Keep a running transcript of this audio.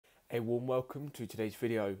A warm welcome to today's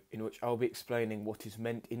video in which I'll be explaining what is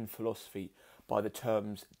meant in philosophy by the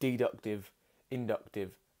terms deductive,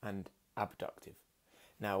 inductive and abductive.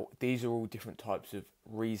 Now these are all different types of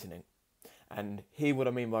reasoning, and here what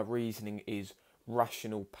I mean by reasoning is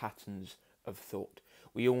rational patterns of thought.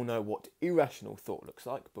 We all know what irrational thought looks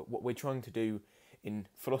like, but what we're trying to do in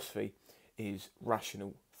philosophy is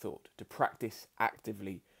rational thought, to practice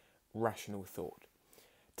actively rational thought,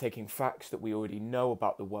 taking facts that we already know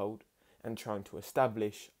about the world and trying to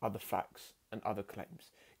establish other facts and other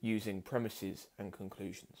claims using premises and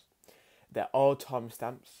conclusions. There are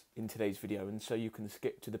timestamps in today's video, and so you can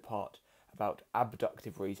skip to the part about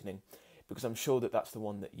abductive reasoning because I'm sure that that's the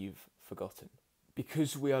one that you've forgotten.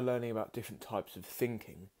 Because we are learning about different types of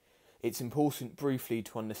thinking, it's important briefly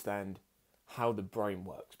to understand how the brain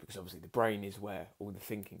works, because obviously the brain is where all the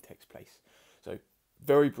thinking takes place. So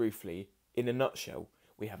very briefly, in a nutshell,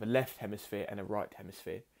 we have a left hemisphere and a right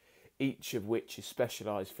hemisphere, each of which is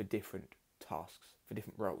specialised for different tasks, for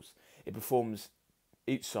different roles. It performs,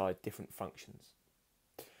 each side, different functions.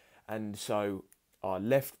 And so our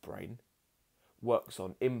left brain works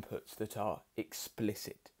on inputs that are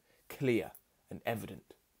explicit, clear and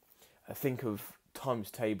evident. Think of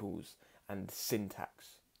times tables and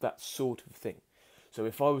syntax, that sort of thing. So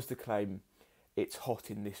if I was to claim it's hot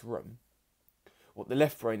in this room, what the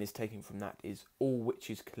left brain is taking from that is all which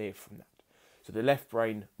is clear from that. So the left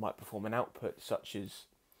brain might perform an output such as,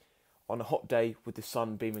 on a hot day with the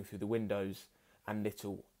sun beaming through the windows and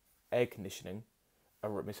little air conditioning, a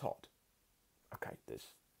room is hot. Okay,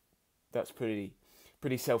 that's pretty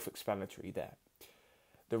self-explanatory there.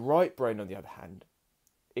 The right brain, on the other hand,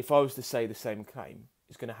 if I was to say the same claim,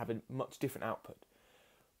 is going to have a much different output.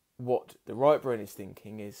 What the right brain is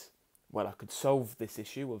thinking is, well, I could solve this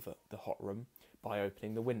issue of the hot room by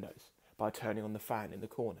opening the windows, by turning on the fan in the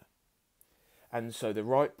corner. And so the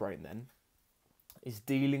right brain then is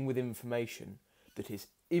dealing with information that is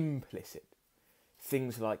implicit.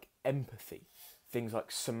 Things like empathy, things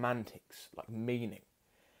like semantics, like meaning.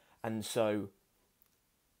 And so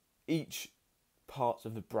each part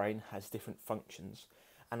of the brain has different functions.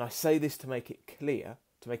 And I say this to make it clear,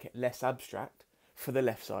 to make it less abstract for the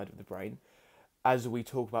left side of the brain, as we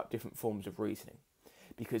talk about different forms of reasoning.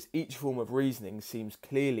 Because each form of reasoning seems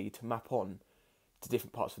clearly to map on to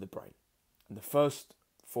different parts of the brain. And the first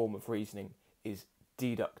form of reasoning is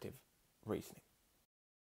deductive reasoning.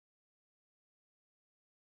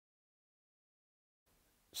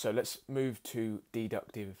 So let's move to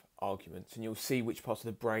deductive arguments, and you'll see which part of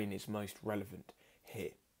the brain is most relevant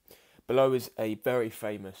here. Below is a very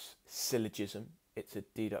famous syllogism. It's a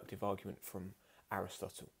deductive argument from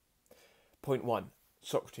Aristotle. Point 1,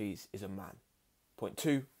 Socrates is a man. Point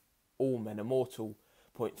 2, all men are mortal.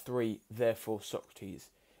 Point 3, therefore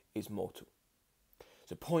Socrates is mortal.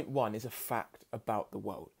 So point 1 is a fact about the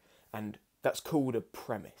world, and that's called a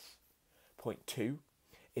premise. Point 2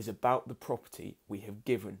 is about the property we have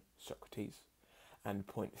given Socrates, and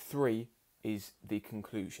point 3 is the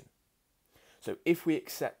conclusion. So if we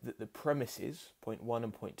accept that the premises, point 1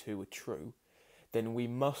 and point 2, are true, then we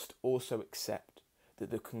must also accept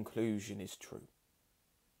that the conclusion is true.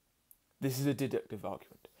 This is a deductive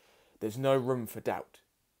argument. There's no room for doubt.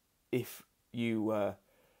 If you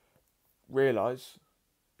recognise,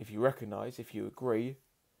 if you agree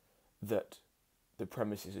that the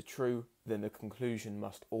premises are true, then the conclusion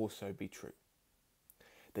must also be true.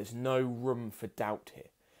 There's no room for doubt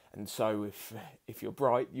here. And so if you're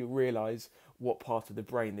bright, you'll realise what part of the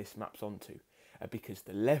brain this maps onto. Because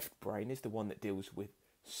the left brain is the one that deals with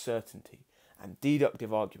certainty. And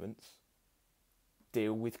deductive arguments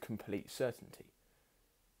deal with complete certainty.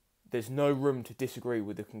 There's no room to disagree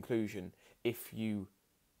with the conclusion if you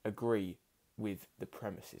agree with the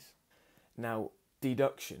premises. Now,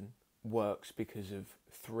 deduction works because of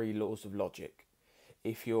 3 laws of logic.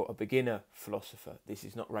 If you're a beginner philosopher, this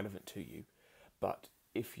is not relevant to you, but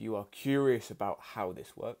if you are curious about how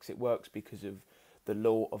this works, it works because of the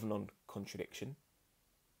law of non-contradiction,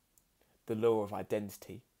 the law of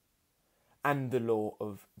identity, and the law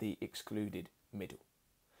of the excluded middle.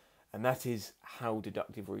 And that is how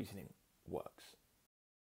deductive reasoning works.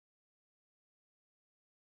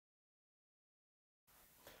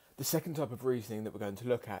 The second type of reasoning that we're going to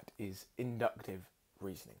look at is inductive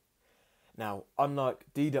reasoning. Now, unlike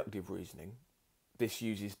deductive reasoning, this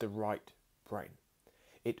uses the right brain.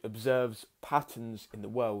 It observes patterns in the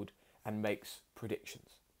world and makes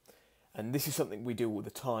predictions. And this is something we do all the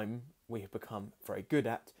time, we have become very good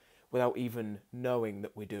at, without even knowing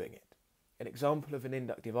that we're doing it. An example of an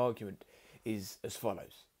inductive argument is as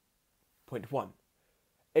follows. Point 1.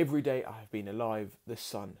 Every day I have been alive, the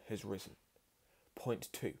sun has risen. Point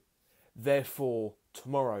 2. therefore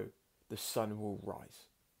tomorrow the sun will rise.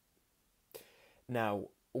 Now,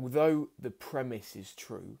 although the premise is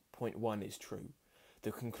true, point one is true,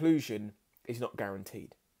 the conclusion is not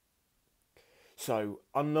guaranteed. So,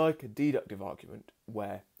 unlike a deductive argument,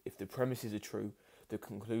 where if the premises are true, the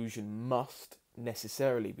conclusion must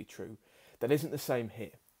necessarily be true, that isn't the same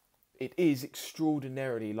here. It is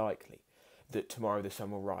extraordinarily likely that tomorrow the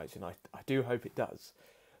sun will rise, and I do hope it does,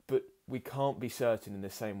 but we can't be certain in the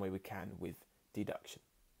same way we can with deduction.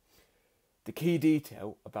 The key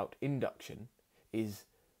detail about induction is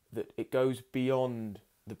that it goes beyond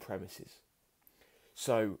the premises.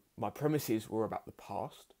 So my premises were about the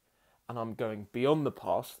past, and I'm going beyond the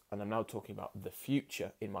past, and I'm now talking about the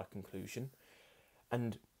future in my conclusion.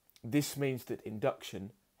 And this means that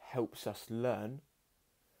induction helps us learn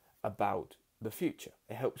about the future.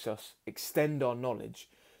 It helps us extend our knowledge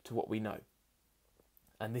to what we know.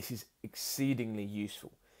 And this is exceedingly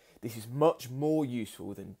useful. This is much more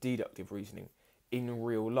useful than deductive reasoning in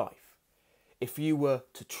real life. If you were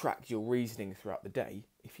to track your reasoning throughout the day,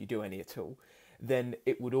 if you do any at all, then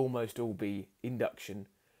it would almost all be induction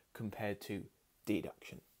compared to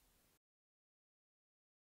deduction.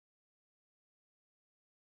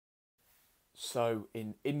 So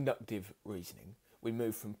in inductive reasoning, we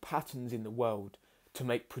move from patterns in the world to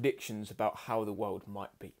make predictions about how the world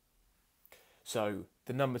might be. So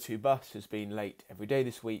the number 2 bus has been late every day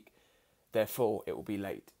this week, therefore it will be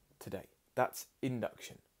late today. That's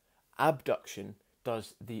induction. Abduction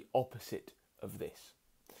does the opposite of this.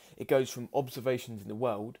 It goes from observations in the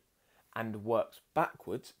world and works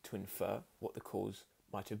backwards to infer what the cause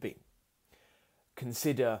might have been.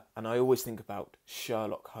 Consider, and I always think about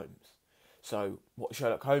Sherlock Holmes. So what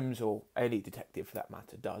Sherlock Holmes, or any detective for that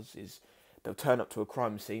matter, does is they'll turn up to a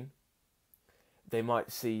crime scene. They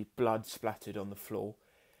might see blood splattered on the floor.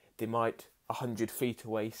 They might, 100 feet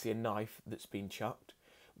away, see a knife that's been chucked,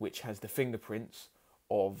 which has the fingerprints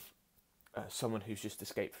of someone who's just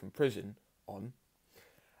escaped from prison on.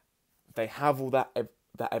 They have all that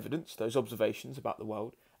evidence, those observations about the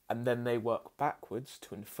world, and then they work backwards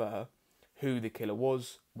to infer who the killer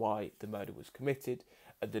was, why the murder was committed,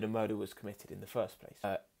 and that a murder was committed in the first place.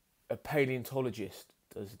 A paleontologist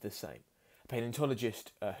does the same. A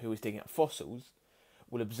paleontologist who is digging up fossils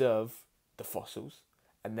will observe the fossils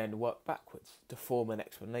and then work backwards to form an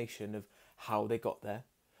explanation of how they got there,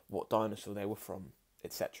 what dinosaur they were from,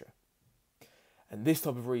 etc. And this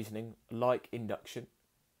type of reasoning, like induction,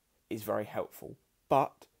 is very helpful,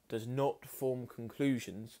 but does not form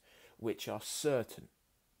conclusions which are certain.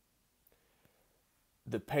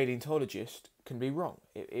 The paleontologist can be wrong.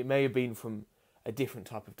 It may have been from a different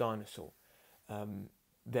type of dinosaur.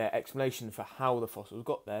 Their explanation for how the fossils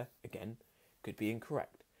got there, again, could be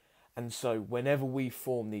incorrect. And so whenever we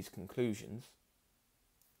form these conclusions,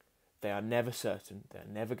 they are never certain, they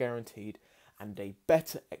are never guaranteed, and a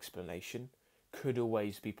better explanation could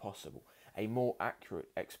always be possible, a more accurate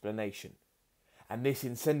explanation. And this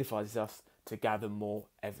incentivizes us to gather more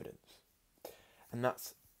evidence. And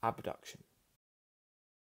that's abduction.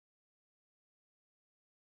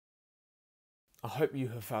 I hope you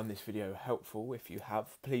have found this video helpful. If you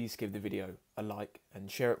have, please give the video a like and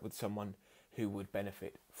share it with someone who would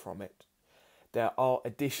benefit from it. There are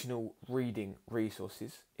additional reading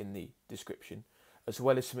resources in the description, as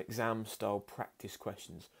well as some exam-style practice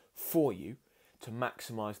questions for you to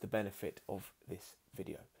maximise the benefit of this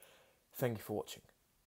video. Thank you for watching.